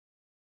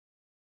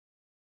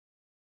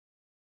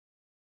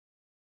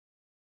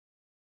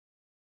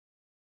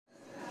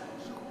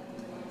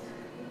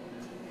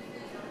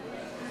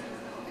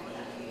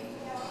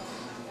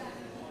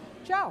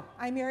Ciao,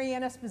 I'm Mary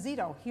Ann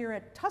Esposito here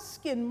at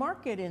Tuscan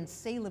Market in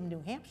Salem,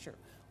 New Hampshire,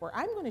 where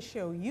I'm going to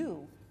show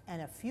you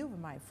and a few of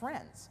my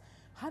friends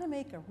how to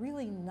make a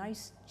really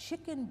nice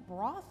chicken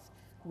broth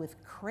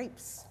with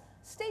crepes.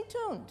 Stay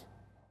tuned.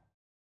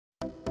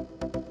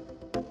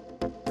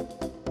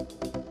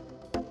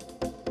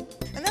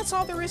 And that's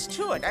all there is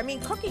to it. I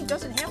mean, cooking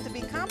doesn't have to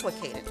be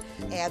complicated.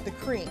 Add the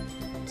cream.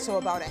 So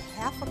about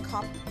 ½ a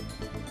cup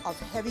of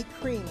heavy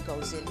cream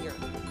goes in here.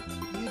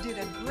 You did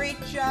a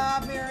great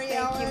job, Mary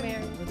Ellen. Thank you,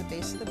 Mary. Over the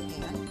base of the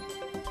pan.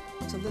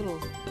 It's a little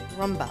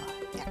rumba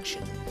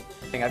action.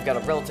 I've got a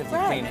relatively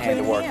clean hand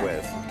to work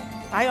with.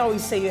 I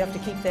always say you have to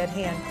keep that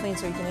hand clean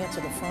so you can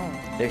answer the phone.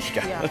 There you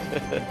go.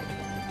 Yeah.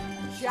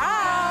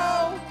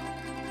 Ciao!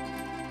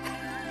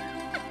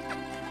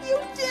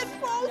 You did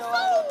both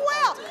so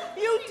well.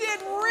 You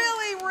did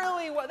really,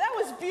 really well. That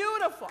was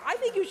beautiful. I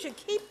think you should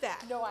keep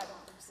that. No, I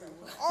don't think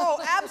so. Oh,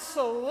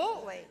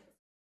 absolutely.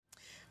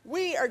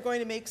 We are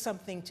going to make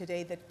something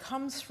today that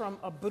comes from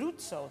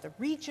Abruzzo, the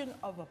region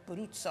of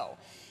Abruzzo.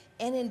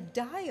 And in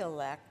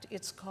dialect,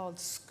 it's called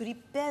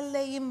scripelle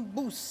in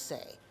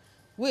busse,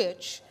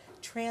 which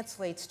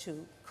translates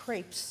to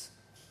crepes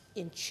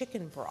in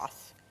chicken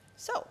broth.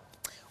 So,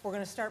 we're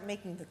going to start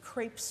making the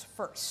crepes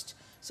first.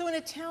 So in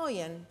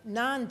Italian,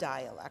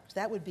 non-dialect,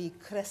 that would be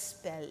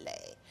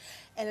crespelle.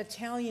 And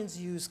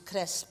Italians use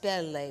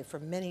crespelle for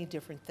many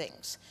different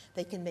things.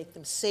 They can make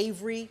them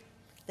savory,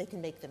 they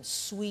can make them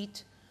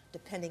sweet,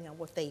 depending on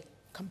what they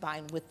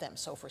combine with them.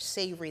 So for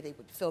savory, they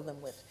would fill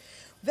them with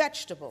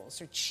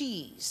vegetables or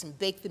cheese and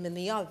bake them in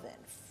the oven.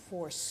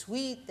 For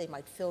sweet, they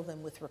might fill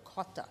them with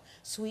ricotta,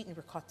 sweetened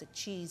ricotta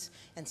cheese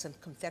and some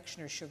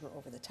confectioner's sugar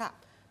over the top.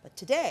 But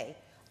today,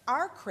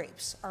 our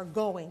crepes are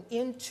going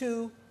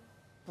into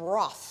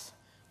broth,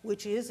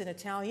 which is in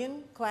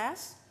Italian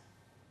class,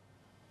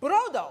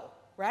 brodo,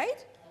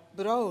 right?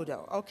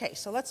 Brodo. Okay,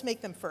 so let's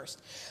make them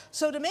first.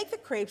 So to make the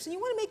crepes, and you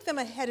want to make them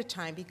ahead of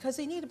time because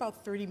they need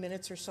about 30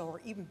 minutes or so, or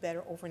even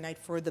better overnight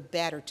for the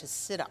batter to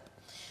sit up.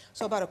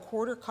 So about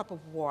 ¼ cup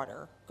of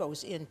water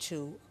goes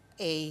into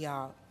a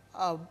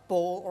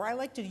bowl, or I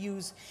like to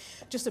use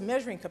just a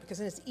measuring cup because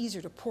then it's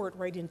easier to pour it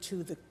right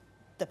into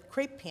the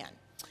crepe pan.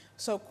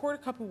 So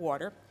 ¼ cup of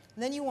water,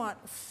 and then you want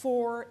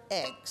 4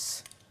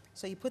 eggs.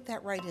 So you put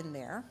that right in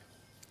there,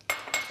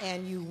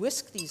 and you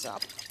whisk these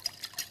up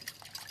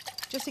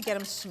just to get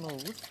them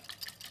smooth.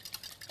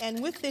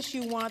 And with this,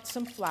 you want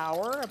some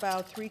flour,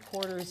 about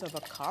 3/4 of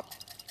a cup,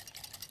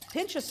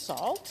 pinch of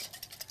salt,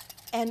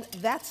 and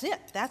that's it.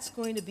 That's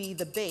going to be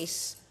the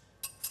base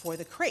for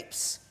the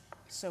crepes.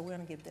 So we're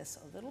going to give this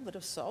a little bit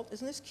of salt.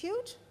 Isn't this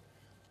cute?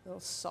 A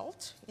little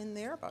salt in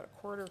there, about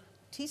 1/4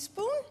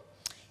 teaspoon.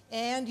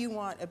 And you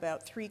want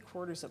about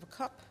 3/4 of a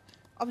cup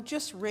of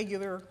just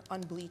regular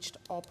unbleached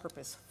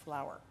all-purpose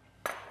flour.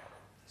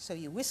 So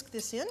you whisk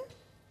this in.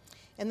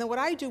 And then what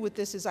I do with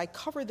this is I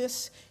cover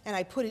this and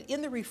I put it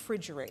in the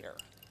refrigerator.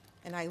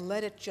 And I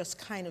let it just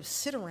kind of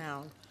sit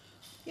around,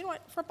 you know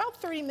what, for about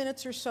 30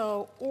 minutes or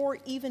so, or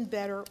even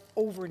better,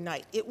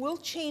 overnight. It will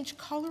change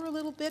color a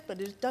little bit,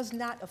 but it does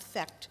not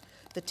affect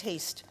the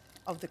taste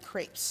of the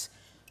crepes.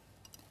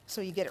 So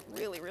you get it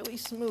really, really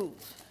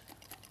smooth,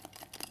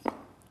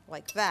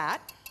 like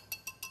that.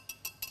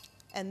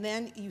 And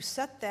then you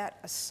set that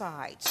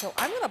aside. So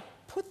I'm going to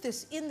put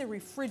this in the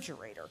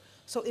refrigerator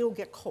so it'll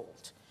get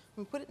cold.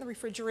 I'm going to put it in the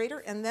refrigerator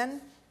and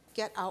then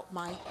get out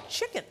my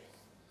chicken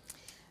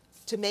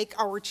to make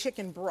our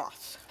chicken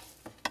broth.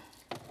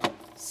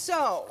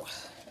 So,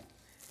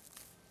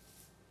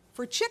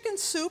 for chicken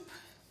soup,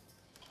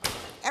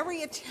 every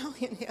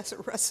Italian has a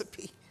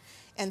recipe,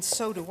 and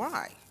so do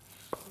I.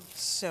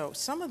 So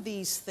some of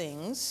these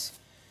things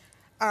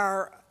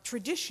are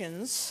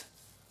traditions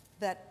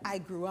that I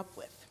grew up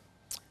with.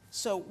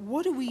 So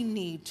what do we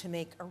need to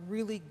make a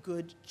really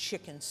good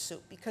chicken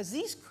soup? Because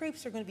these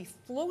crepes are going to be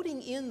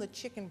floating in the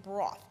chicken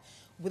broth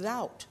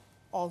without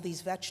all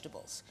these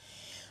vegetables.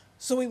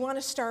 So we want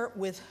to start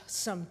with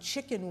some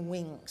chicken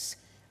wings.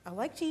 I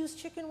like to use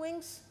chicken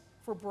wings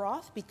for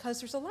broth because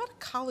there's a lot of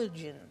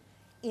collagen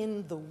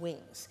in the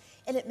wings.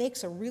 And it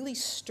makes a really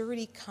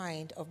sturdy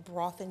kind of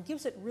broth and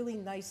gives it really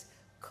nice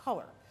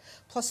color.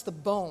 Plus the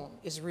bone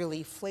is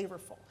really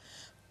flavorful.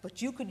 But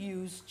you could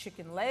use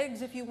chicken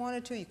legs if you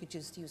wanted to. You could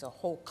just use a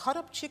whole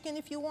cut-up chicken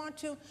if you want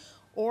to.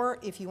 Or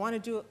if you want to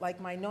do it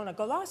like my Nonna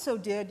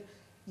Galasso did,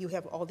 you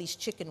have all these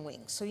chicken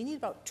wings. So you need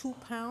about 2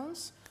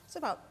 pounds. It's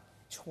about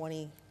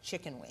 20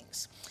 chicken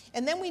wings.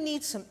 And then we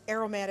need some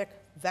aromatic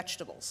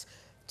vegetables.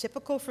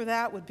 Typical for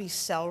that would be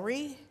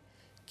celery,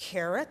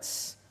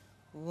 carrots,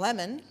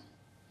 lemon,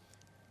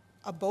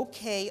 a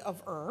bouquet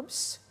of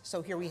herbs.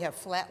 So here we have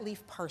flat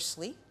leaf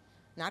parsley,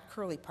 not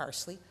curly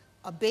parsley,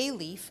 a bay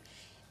leaf.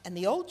 And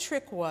the old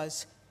trick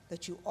was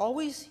that you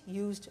always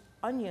used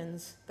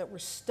onions that were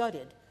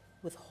studded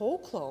with whole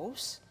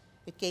cloves.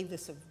 It gave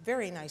this a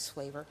very nice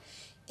flavor.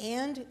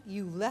 And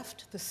you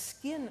left the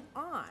skin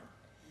on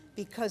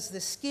because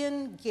the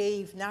skin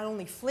gave not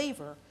only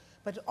flavor,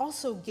 but it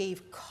also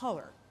gave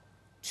color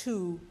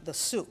to the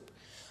soup.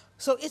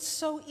 So it's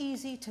so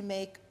easy to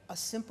make a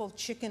simple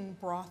chicken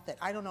broth that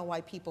I don't know why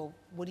people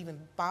would even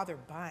bother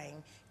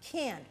buying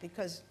canned,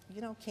 because,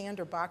 you know, canned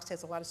or boxed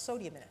has a lot of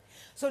sodium in it.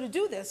 So to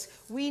do this,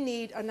 we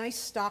need a nice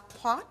stock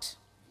pot.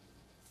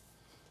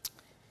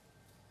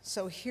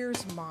 So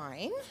here's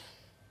mine.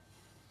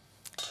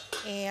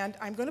 And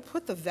I'm going to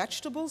put the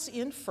vegetables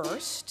in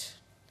first.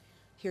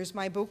 Here's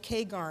my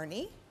bouquet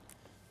garni.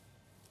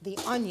 The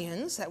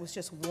onions, that was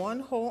just one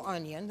whole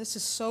onion. This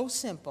is so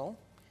simple.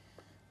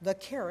 The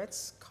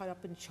carrots cut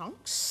up in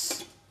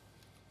chunks.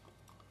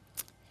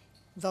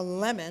 The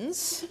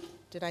lemons,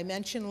 did I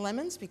mention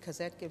lemons? Because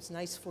that gives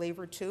nice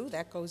flavor too,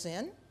 that goes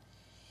in.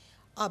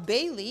 A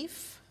bay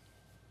leaf,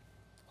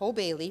 whole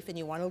bay leaf, and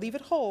you want to leave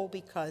it whole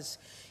because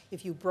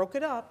if you broke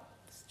it up,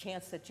 there's a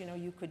chance that, you know,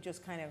 you could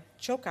just kind of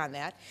choke on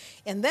that.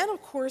 And then, of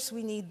course,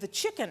 we need the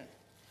chicken.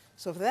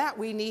 So for that,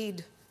 we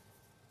need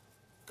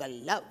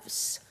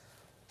gloves.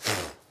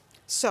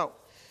 So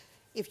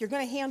if you're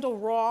going to handle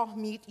raw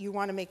meat, you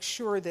want to make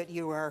sure that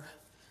you are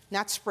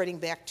not spreading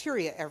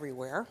bacteria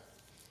everywhere.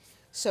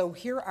 So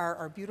here are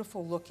our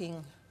beautiful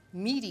looking,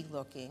 meaty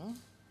looking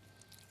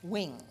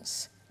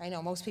wings. I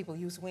know most people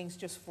use wings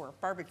just for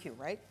barbecue,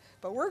 right?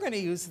 But we're going to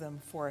use them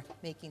for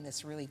making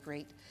this really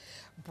great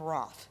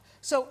broth.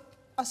 So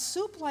a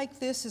soup like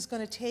this is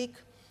going to take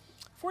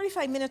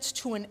 45 minutes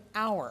to an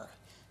hour.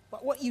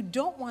 But what you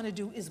don't want to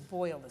do is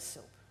boil the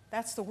soup.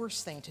 That's the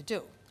worst thing to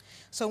do.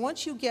 So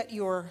once you get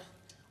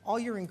all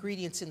your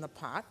ingredients in the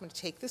pot, I'm going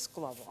to take this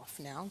glove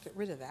off now, get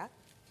rid of that.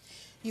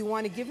 You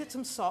want to give it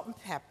some salt and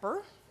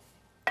pepper.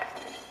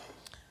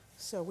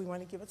 So we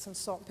want to give it some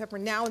salt and pepper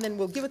now, and then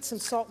we'll give it some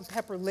salt and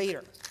pepper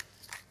later.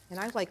 And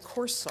I like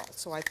coarse salt,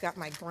 so I've got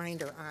my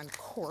grinder on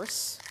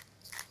coarse.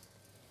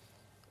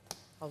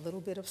 A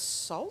little bit of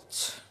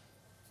salt.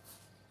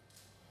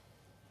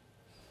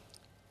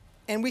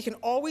 And we can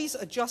always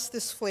adjust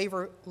this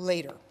flavor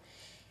later.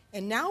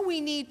 And now we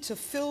need to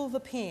fill the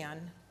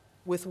pan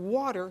with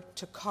water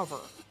to cover.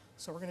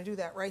 So we're going to do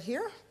that right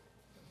here.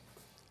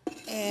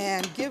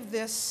 And give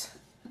this,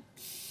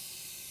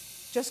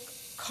 just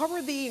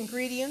cover the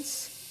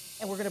ingredients,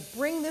 and we're going to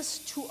bring this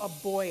to a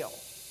boil.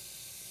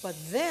 But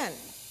then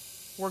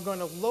we're going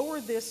to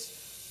lower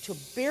this to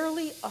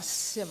barely a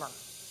simmer.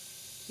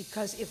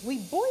 Because if we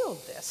boil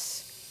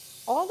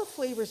this, all the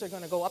flavors are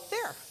going to go up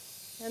there,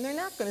 and they're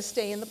not going to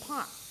stay in the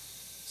pot.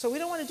 So we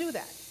don't want to do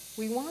that.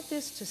 We want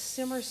this to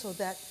simmer so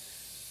that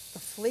the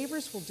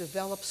flavors will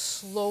develop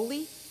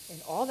slowly,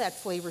 and all that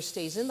flavor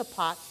stays in the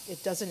pot.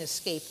 It doesn't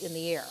escape in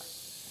the air.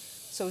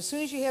 So as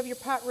soon as you have your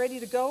pot ready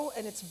to go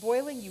and it's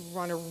boiling, you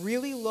want to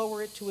really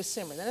lower it to a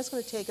simmer. Then it's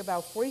going to take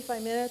about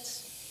 45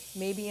 minutes,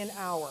 maybe an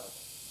hour.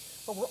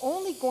 But we're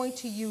only going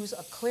to use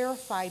a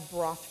clarified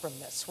broth from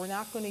this. We're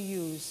not going to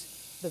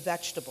use the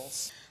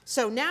vegetables.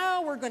 So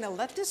now we're going to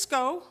let this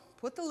go,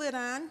 put the lid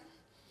on,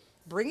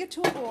 bring it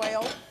to a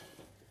boil,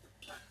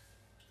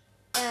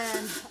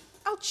 and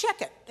I'll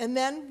check it. And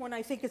then when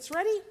I think it's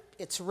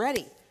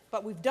ready.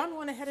 But we've done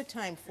one ahead of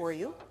time for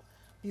you.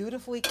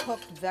 Beautifully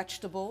cooked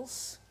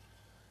vegetables.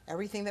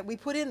 Everything that we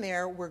put in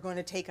there, we're going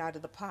to take out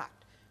of the pot.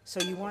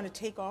 So you want to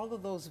take all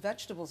of those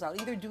vegetables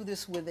out. Either do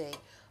this with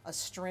a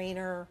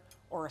strainer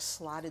or a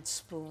slotted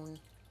spoon.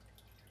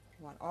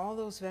 You want all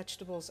those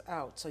vegetables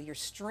out. So you're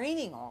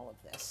straining all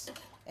of this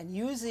and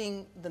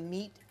using the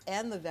meat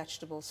and the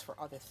vegetables for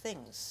other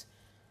things.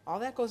 All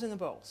that goes in the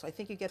bowl. So I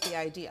think you get the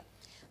idea.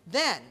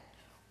 Then,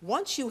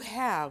 once you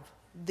have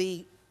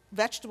the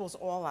vegetables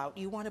all out,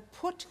 you want to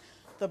put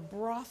the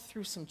broth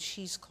through some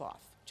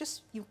cheesecloth.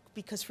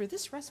 Because for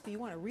this recipe, you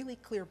want a really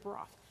clear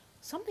broth.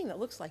 Something that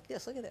looks like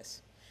this. Look at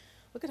this.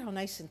 Look at how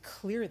nice and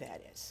clear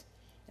that is.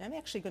 And I'm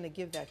actually going to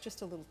give that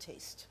just a little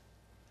taste.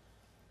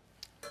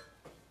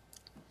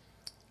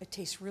 It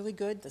tastes really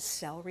good. The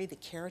celery, the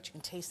carrot, you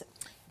can taste it.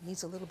 It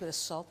needs a little bit of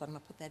salt, but I'm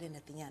going to put that in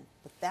at the end.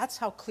 But that's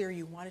how clear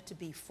you want it to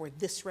be for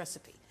this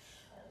recipe.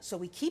 So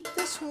we keep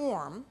this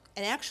warm,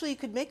 and actually you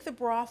could make the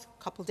broth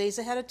a couple days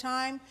ahead of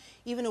time,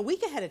 even a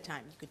week ahead of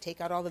time. You could take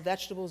out all the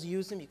vegetables,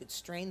 use them, you could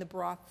strain the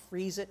broth,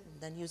 freeze it,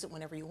 and then use it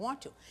whenever you want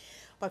to.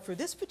 But for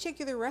this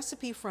particular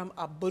recipe from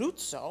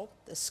Abruzzo,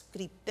 the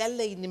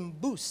scripelle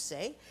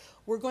nimbuse,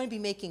 we're going to be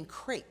making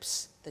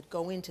crepes that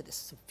go into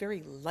this. It's a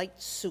very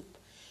light soup.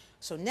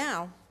 So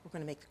now we're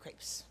going to make the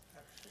crepes.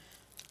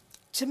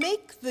 To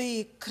make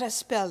the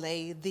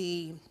crespelle,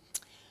 the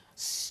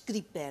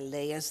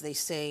scripelle, as they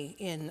say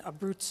in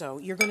Abruzzo,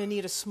 you're going to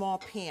need a small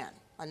pan,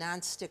 a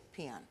non-stick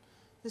pan.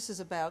 This is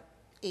about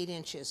 8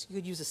 inches. You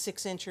could use a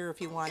 6-incher if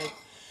you wanted,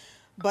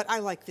 but I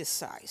like this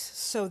size.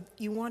 So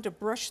you want to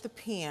brush the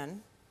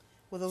pan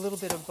with a little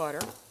bit of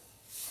butter,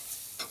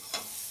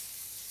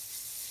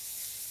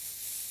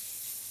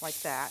 like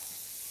that,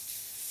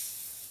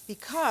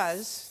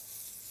 because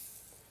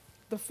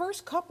the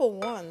first couple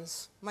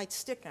ones might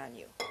stick on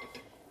you.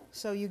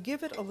 So you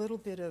give it a little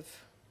bit of,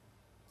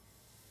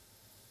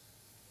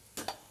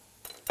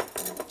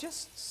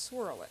 just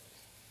swirl it,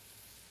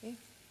 okay?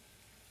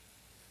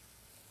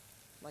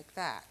 Like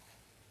that.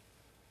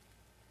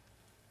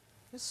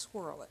 Just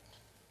swirl it.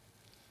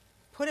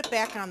 Put it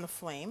back on the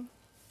flame.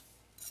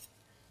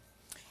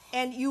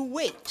 And you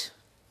wait.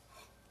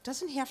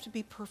 Doesn't have to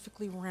be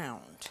perfectly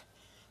round.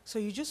 So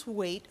you just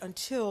wait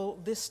until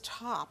this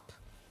top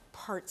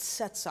part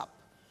sets up.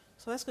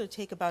 So that's going to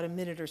take about a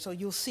minute or so.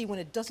 You'll see when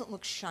it doesn't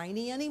look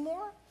shiny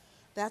anymore,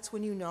 that's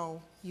when you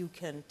know you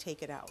can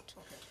take it out.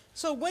 Okay.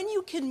 So when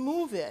you can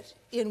move it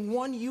in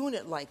one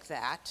unit like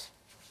that,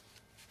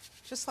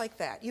 just like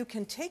that, you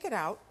can take it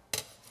out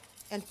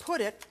and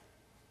put it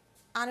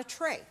on a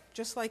tray,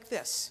 just like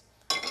this.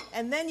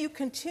 And then you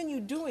continue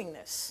doing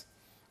this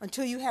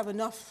until you have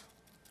enough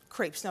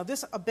crepes. Now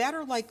a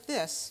batter like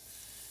this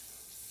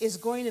is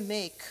going to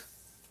make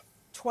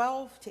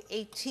 12 to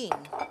 18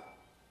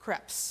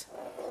 crepes,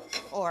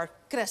 or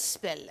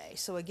crespelle.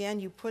 So again,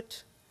 you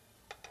put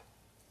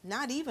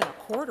not even a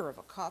quarter of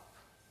a cup,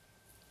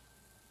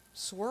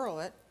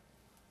 swirl it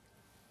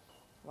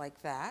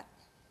like that,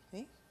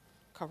 see?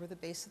 Cover the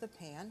base of the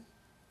pan.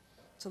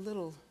 It's a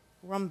little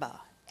rumba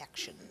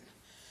action.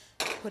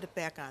 Put it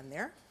back on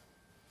there,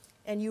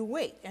 and you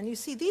wait. And you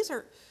see these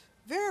are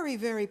very,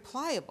 very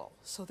pliable,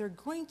 so they're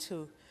going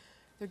to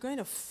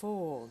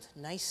fold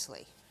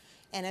nicely.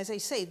 And as I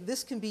say,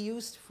 this can be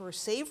used for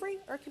savory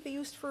or it can be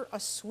used for a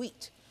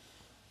sweet.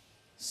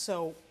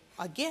 So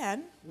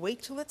again,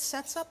 wait till it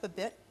sets up a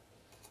bit,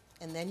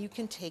 and then you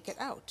can take it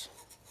out.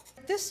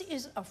 This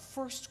is a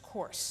first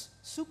course.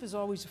 Soup is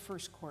always a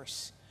first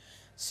course.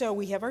 So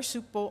we have our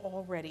soup bowl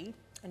all ready,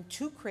 and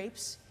 2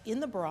 crepes in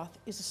the broth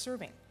is a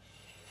serving.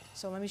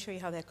 So let me show you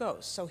how that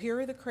goes. So here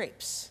are the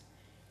crepes.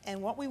 And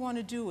what we want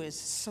to do is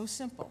so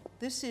simple.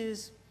 This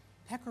is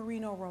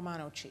Pecorino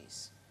Romano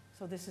cheese.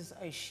 So this is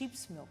a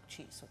sheep's milk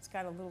cheese, so it's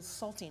got a little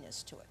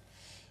saltiness to it.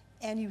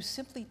 And you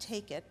simply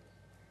take it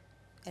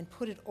and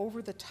put it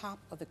over the top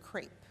of the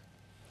crepe.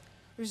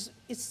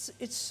 It's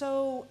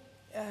so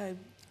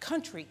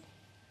country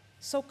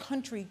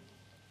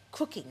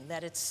cooking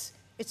that it's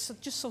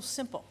just so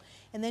simple.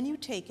 And then you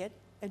take it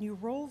and you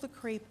roll the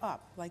crepe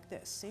up like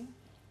this, see?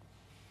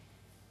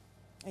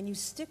 And you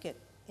stick it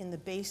in the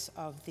base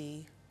of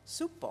the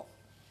soup bowl.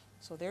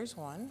 So there's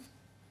one.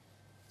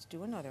 Let's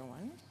do another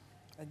one.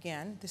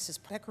 Again, this is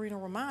Pecorino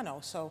Romano,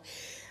 so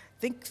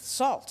think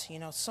salt,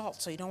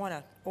 salt. So you don't want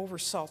to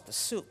over-salt the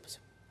soup,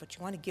 but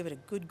you want to give it a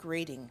good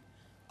grating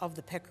of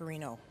the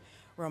Pecorino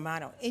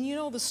Romano. And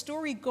the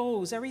story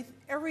goes, every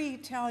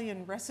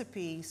Italian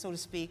recipe, so to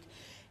speak,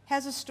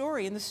 has a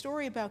story. And the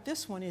story about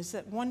this one is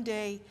that one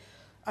day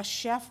a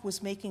chef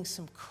was making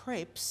some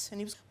crepes,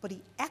 but he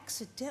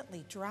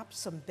accidentally dropped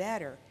some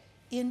batter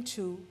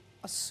into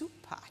a soup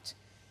pot.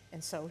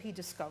 And so he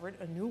discovered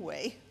a new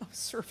way of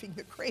serving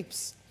the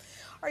crepes.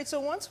 All right,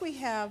 so once we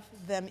have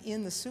them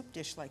in the soup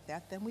dish like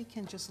that, then we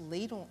can just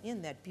ladle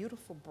in that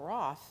beautiful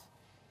broth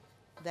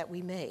that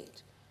we made.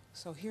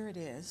 So here it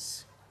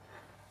is.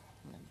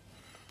 I'm going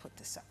to put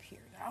this up here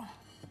now.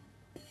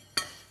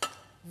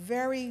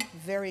 Very,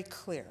 very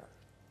clear.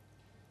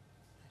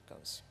 It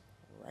goes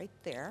right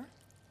there.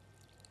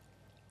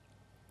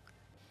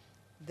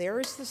 There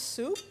is the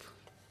soup,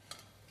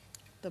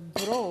 the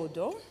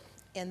brodo,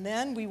 and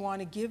then we want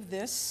to give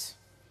this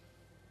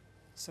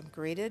some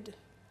grated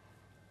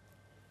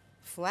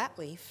flat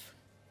leaf,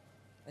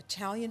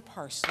 Italian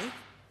parsley,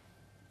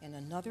 and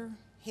another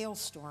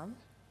hailstorm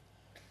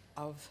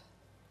of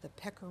the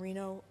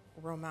Pecorino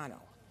Romano.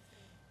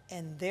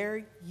 And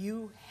there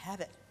you have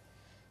it,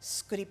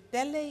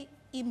 scripelle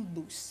in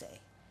busse,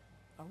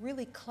 a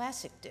really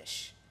classic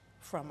dish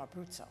from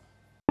Abruzzo.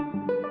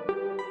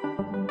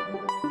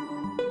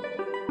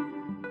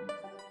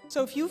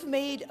 So if you've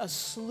made a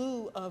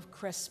slew of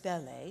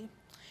crespelle,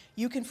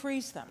 you can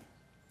freeze them.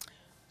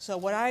 So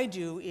what I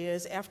do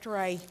is, after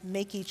I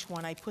make each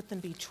one, I put them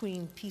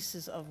between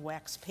pieces of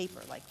wax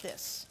paper like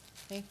this,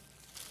 okay?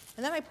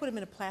 And then I put them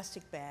in a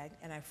plastic bag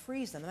and I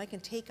freeze them, and I can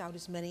take out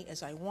as many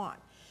as I want.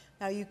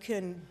 Now you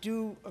can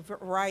do a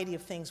variety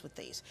of things with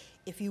these.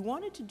 If you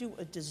wanted to do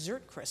a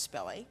dessert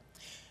crespelle,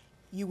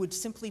 you would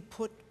simply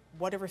put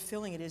whatever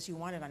filling it is you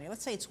wanted on here.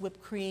 Let's say it's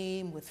whipped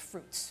cream with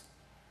fruits,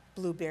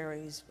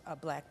 blueberries,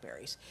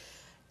 blackberries.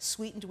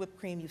 Sweetened whipped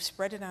cream, you've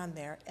spread it on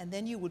there, and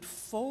then you would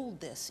fold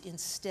this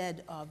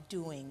instead of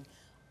doing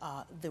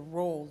the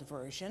rolled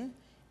version,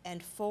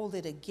 and fold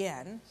it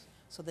again,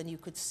 so then you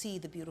could see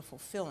the beautiful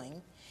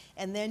filling,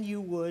 and then you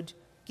would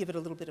give it a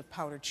little bit of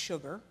powdered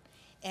sugar,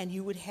 and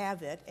you would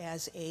have it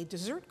as a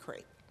dessert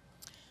crepe.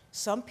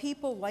 Some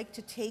people like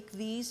to take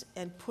these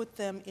and put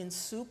them in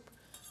soup,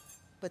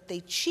 but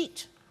they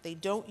cheat. They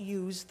don't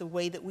use the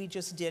way that we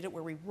just did it,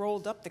 where we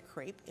rolled up the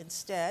crepe.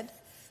 Instead,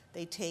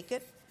 they take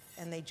it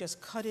and they just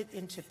cut it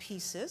into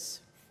pieces.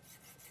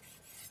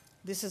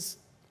 This is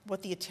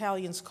what the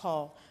Italians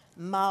call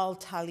mal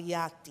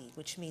tagliati,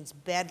 which means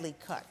badly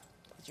cut.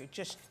 You're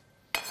just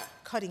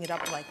cutting it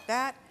up like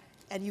that,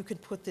 and you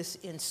could put this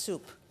in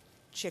soup,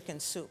 chicken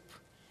soup.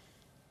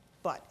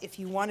 But if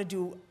you want to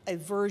do a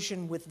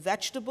version with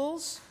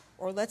vegetables,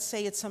 or let's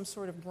say it's some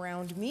sort of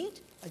ground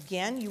meat,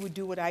 again, you would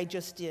do what I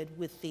just did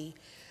with the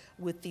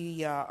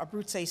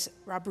Abruzzese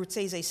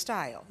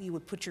style. You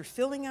would put your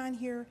filling on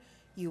here,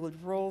 you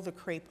would roll the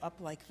crepe up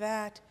like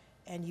that,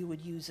 and you would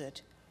use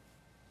it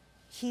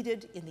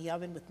heated in the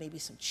oven with maybe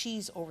some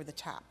cheese over the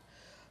top.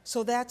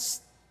 So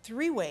that's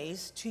 3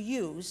 ways to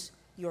use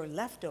your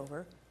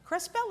leftover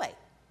crespelle.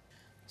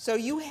 So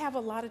you have a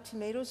lot of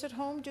tomatoes at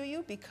home, do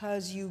you?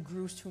 Because you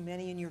grew too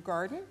many in your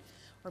garden?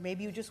 Or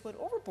maybe you just went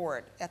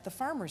overboard at the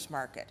farmer's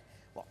market.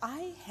 Well,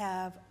 I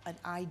have an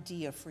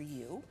idea for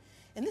you.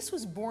 And this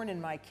was born in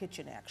my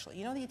kitchen, actually.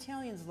 You know, the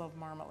Italians love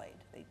marmalade.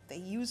 They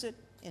use it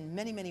in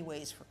many, many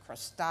ways for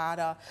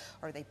crostata,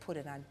 or they put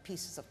it on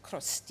pieces of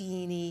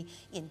crostini,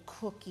 in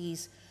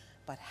cookies.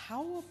 But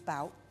how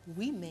about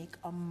we make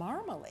a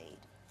marmalade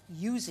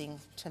using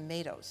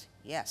tomatoes?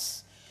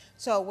 Yes.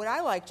 So what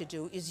I like to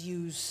do is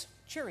use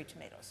cherry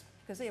tomatoes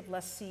because they have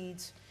less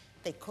seeds.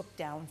 They cook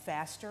down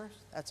faster.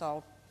 That's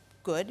all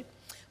good.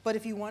 But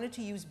if you wanted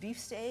to use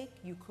beefsteak,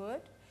 you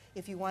could.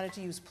 If you wanted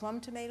to use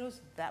plum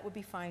tomatoes, that would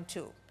be fine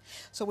too.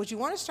 So what you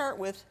want to start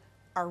with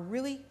are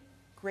really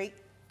great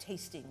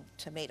tasting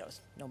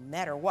tomatoes, no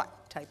matter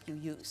what type you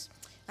use.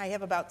 I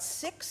have about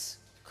 6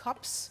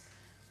 cups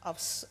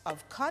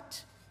of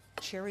cut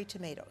cherry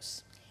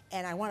tomatoes.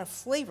 And I want to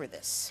flavor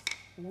this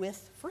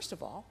with, first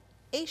of all,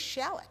 a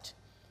shallot.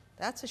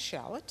 That's a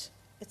shallot.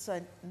 It's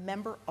a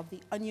member of the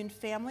onion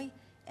family,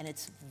 and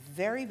it's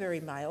very,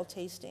 very mild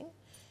tasting.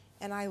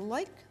 And I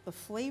like the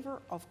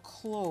flavor of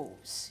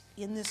cloves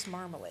in this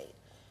marmalade.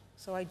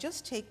 So I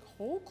just take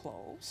whole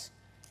cloves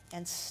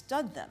and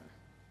stud them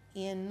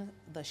in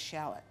the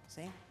shallot,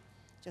 see?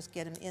 Just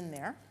get them in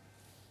there.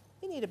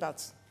 You need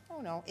about,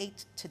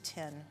 8 to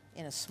 10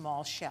 in a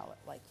small shallot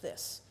like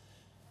this.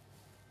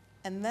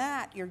 And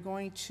that you're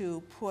going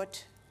to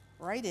put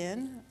right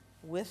in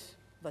with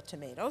the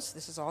tomatoes.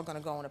 This is all going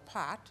to go in a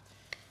pot,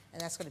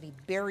 and that's going to be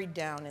buried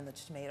down in the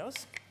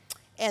tomatoes.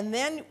 And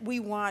then we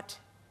want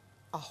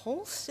a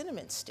whole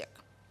cinnamon stick.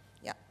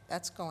 Yeah,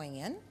 that's going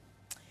in.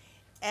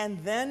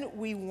 And then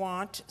we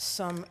want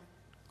some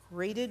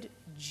grated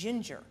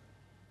ginger.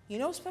 You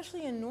know,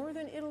 especially in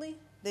northern Italy,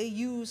 they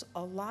use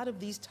a lot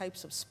of these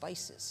types of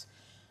spices.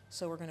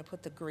 So we're going to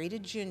put the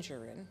grated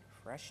ginger in,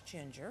 fresh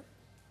ginger.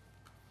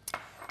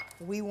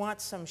 We want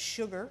some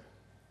sugar.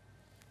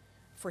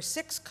 For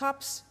 6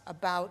 cups,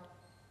 about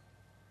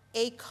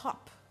a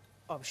cup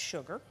of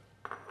sugar.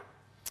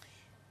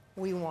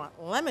 We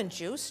want lemon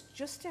juice,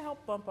 just to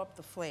help bump up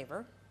the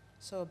flavor.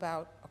 So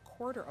about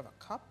 1/4 of a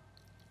cup.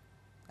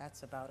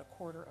 That's about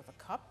 1/4 of a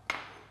cup.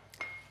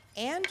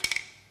 And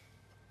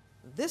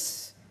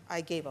this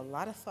I gave a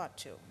lot of thought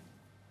to.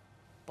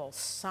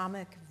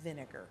 Balsamic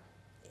vinegar.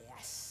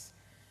 Yes.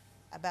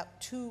 About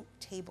 2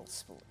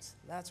 tablespoons.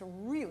 That's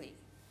really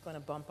going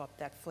to bump up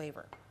that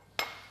flavor.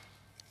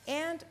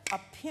 And a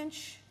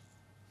pinch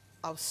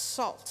of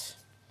salt.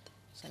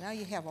 So now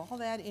you have all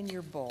that in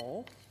your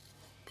bowl.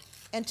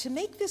 And to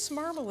make this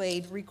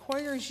marmalade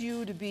requires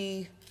you to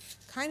be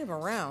kind of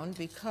around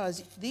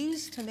because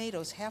these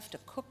tomatoes have to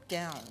cook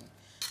down.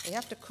 They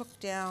have to cook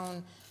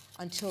down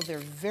until they're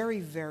very,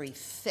 very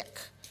thick.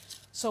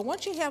 So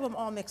once you have them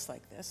all mixed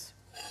like this,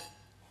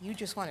 you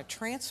just want to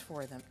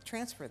transfer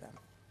them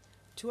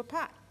to a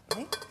pot.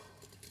 Okay?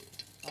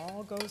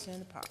 All goes in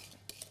the pot,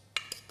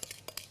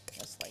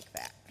 just like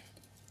that.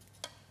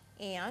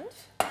 And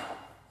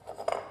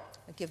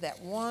I'll give that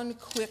one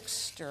quick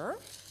stir.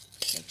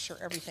 Make sure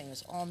everything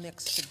is all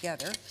mixed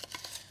together.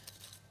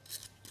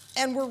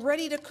 And we're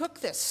ready to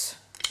cook this.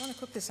 I want to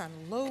cook this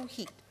on low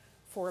heat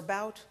for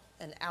about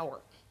an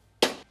hour.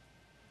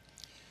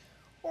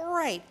 All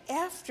right,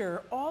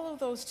 after all of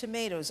those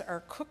tomatoes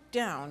are cooked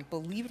down,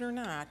 believe it or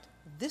not,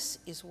 this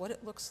is what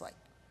it looks like.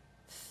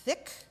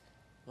 Thick,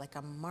 like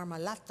a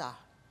marmalata.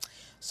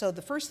 So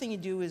the first thing you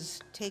do is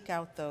take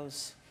out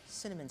those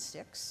cinnamon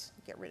sticks,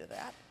 get rid of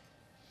that.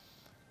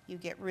 You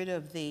get rid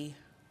of the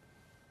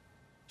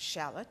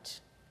shallot.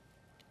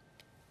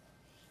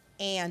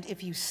 And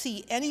if you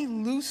see any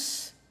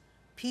loose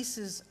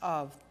pieces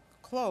of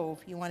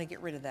clove, you want to get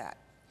rid of that.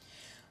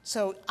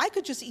 So I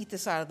could just eat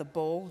this out of the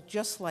bowl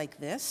just like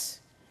this,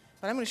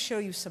 but I'm going to show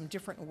you some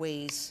different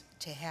ways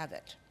to have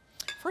it.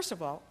 First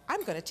of all,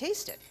 I'm going to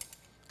taste it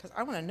because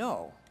I want to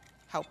know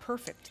how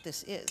perfect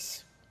this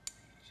is.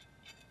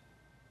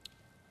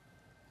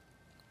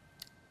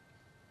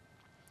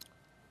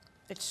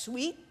 It's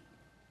sweet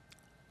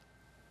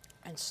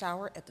and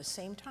sour at the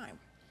same time.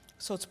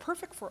 So it's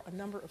perfect for a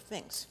number of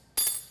things.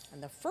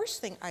 And the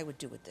first thing I would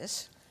do with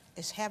this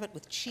is have it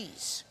with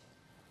cheese.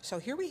 So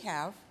here we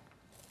have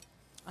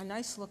a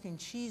nice looking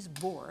cheese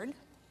board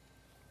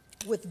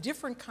with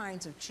different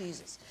kinds of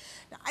cheeses.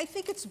 Now I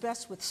think it's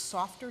best with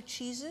softer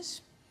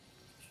cheeses.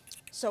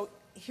 So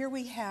here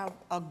we have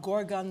a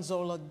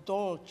gorgonzola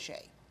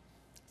dolce.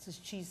 This is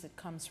cheese that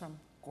comes from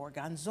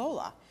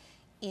Gorgonzola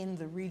in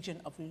the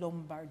region of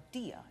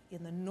Lombardia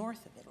in the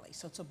north of Italy.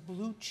 So it's a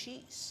blue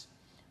cheese.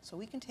 So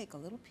we can take a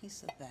little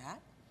piece of that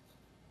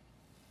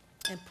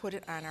and put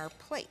it on our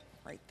plate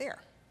right there.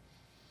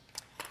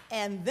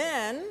 And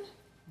then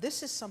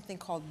this is something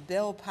called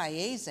Bel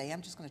Paese.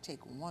 I'm just going to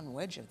take one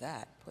wedge of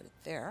that, put it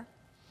there.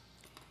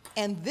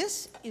 And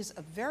this is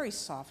a very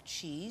soft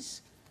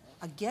cheese,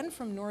 again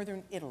from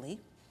northern Italy.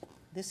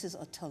 This is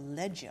a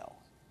taleggio.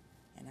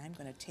 And I'm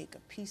going to take a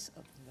piece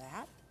of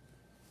that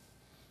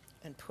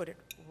and put it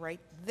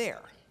right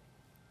there.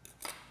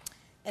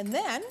 And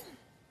then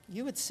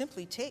you would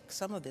simply take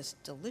some of this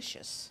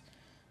delicious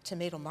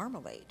tomato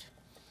marmalade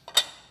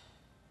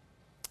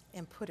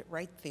and put it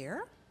right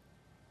there.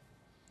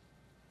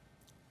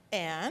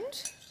 And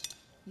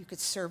you could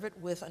serve it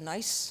with a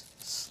nice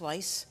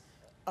slice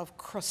of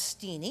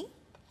crostini.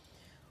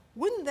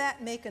 Wouldn't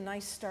that make a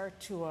nice start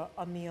to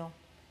a meal?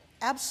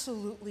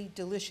 Absolutely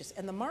delicious.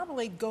 And the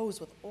marmalade goes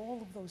with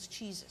all of those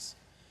cheeses.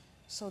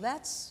 So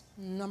that's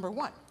number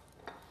one.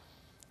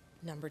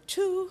 Number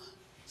two,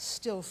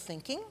 still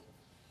thinking,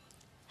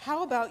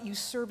 how about you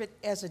serve it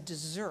as a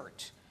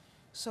dessert?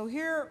 So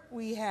here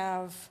we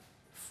have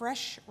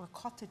fresh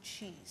ricotta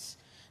cheese.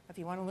 If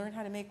you want to learn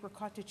how to make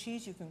ricotta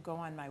cheese, you can go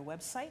on my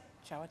website,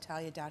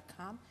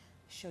 ciaoitalia.com,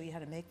 show you how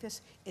to make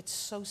this. It's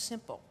so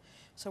simple.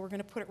 So we're going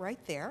to put it right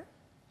there.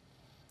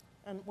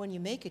 And when you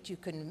make it, you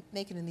can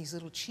make it in these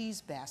little cheese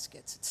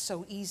baskets. It's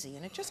so easy,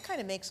 and it just kind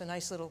of makes a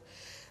nice little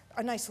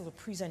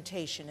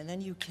presentation. And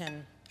then you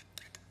can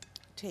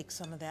take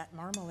some of that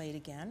marmalade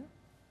again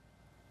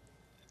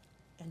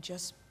and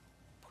just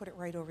put it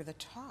right over the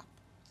top,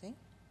 see?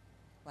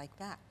 Like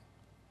that.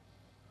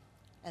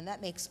 And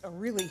that makes a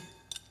really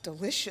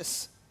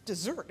delicious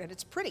dessert, and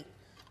it's pretty.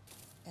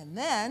 And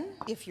then,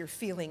 if you're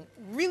feeling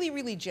really,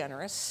 really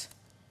generous,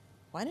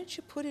 why don't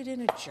you put it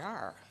in a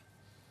jar?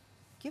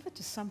 Give it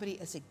to somebody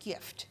as a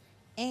gift.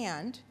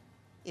 And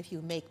if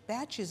you make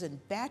batches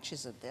and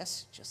batches of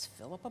this, just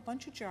fill up a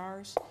bunch of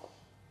jars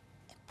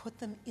and put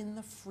them in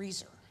the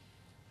freezer.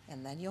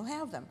 And then you'll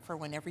have them for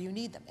whenever you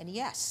need them. And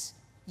yes,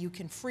 you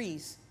can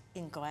freeze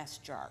in glass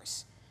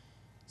jars.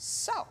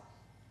 So,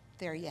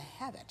 there you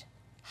have it.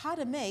 How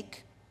to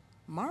make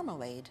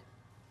marmalade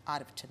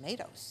out of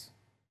tomatoes.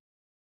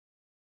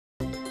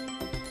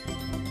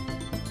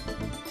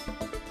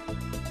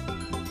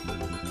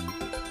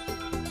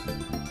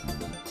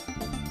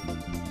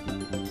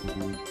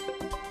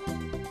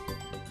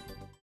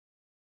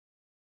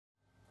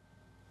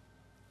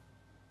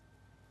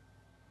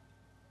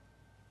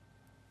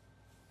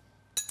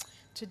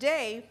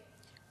 Today,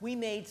 we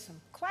made some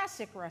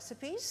classic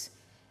recipes,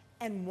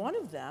 and one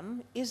of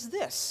them is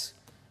this,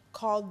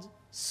 called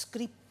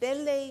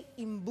scripelle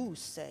in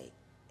busse,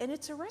 and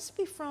it's a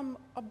recipe from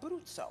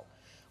Abruzzo.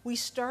 We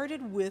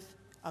started with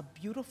a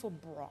beautiful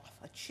broth,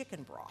 a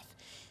chicken broth,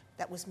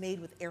 that was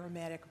made with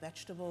aromatic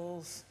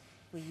vegetables.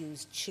 We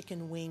used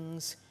chicken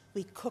wings.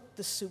 We cooked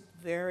the soup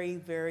very,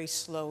 very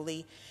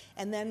slowly,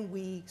 and then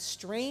we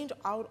strained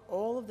out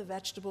all of the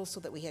vegetables so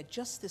that we had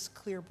just this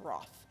clear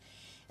broth.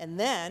 And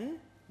then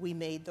we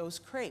made those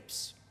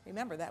crepes.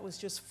 Remember, that was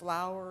just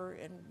flour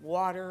and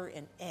water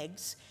and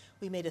eggs.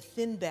 We made a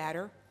thin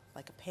batter,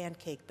 like a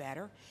pancake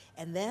batter,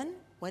 and then,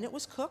 when it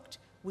was cooked,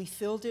 we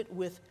filled it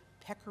with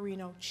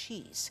pecorino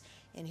cheese.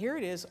 And here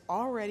it is,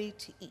 all ready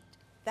to eat.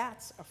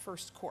 That's a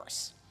first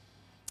course.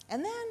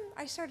 And then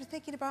I started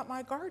thinking about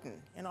my garden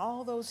and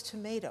all those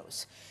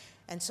tomatoes.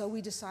 And so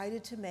we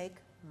decided to make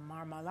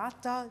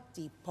marmalata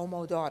di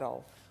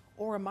pomodoro,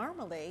 or a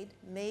marmalade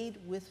made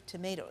with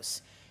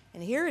tomatoes.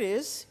 And here it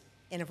is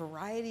in a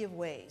variety of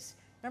ways.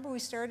 Remember, we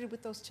started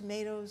with those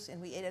tomatoes and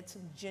we added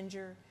some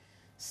ginger,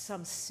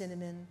 some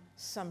cinnamon,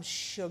 some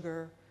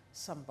sugar,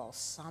 some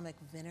balsamic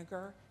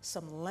vinegar,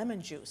 some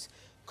lemon juice.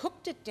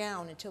 Cooked it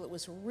down until it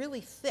was really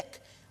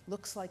thick,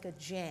 looks like a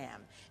jam.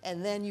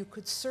 And then you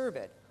could serve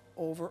it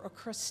over a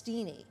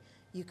crostini.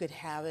 You could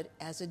have it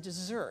as a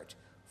dessert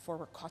for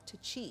ricotta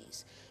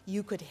cheese.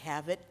 You could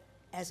have it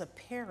as a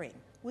pairing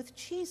with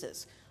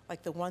cheeses,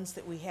 like the ones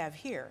that we have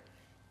here.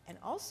 And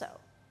also,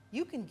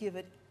 you can give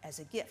it as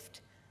a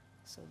gift.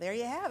 So there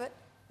you have it.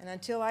 And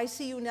until I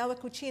see you nella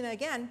cucina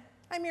again,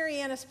 I'm Mary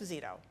Ann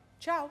Esposito.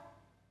 Ciao.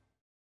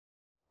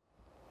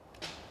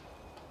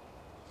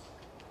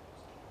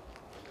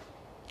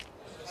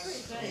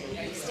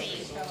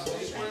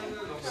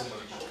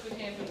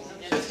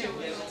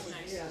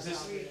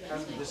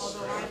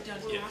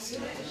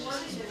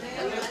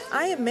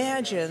 I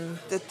imagine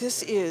that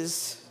this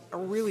is a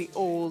really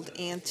old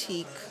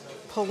antique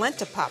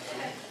polenta pot.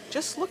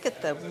 Just look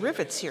at the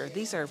rivets here.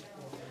 These are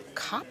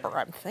copper,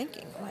 I'm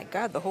thinking. Oh my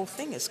God, the whole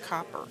thing is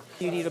copper.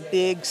 You need a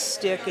big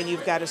stick and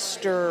you've got to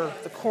stir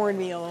the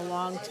cornmeal a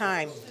long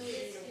time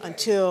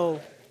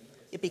until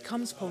it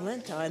becomes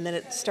polenta, and then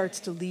it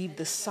starts to leave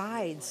the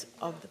sides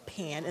of the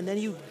pan, and then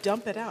you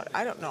dump it out.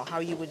 I don't know how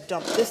you would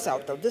dump this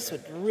out, though. This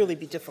would really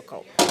be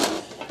difficult.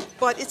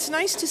 But it's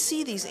nice to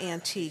see these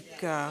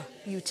antique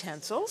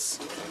utensils,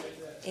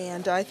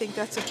 and I think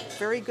that's a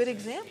very good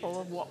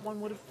example of what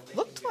one would have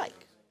looked like.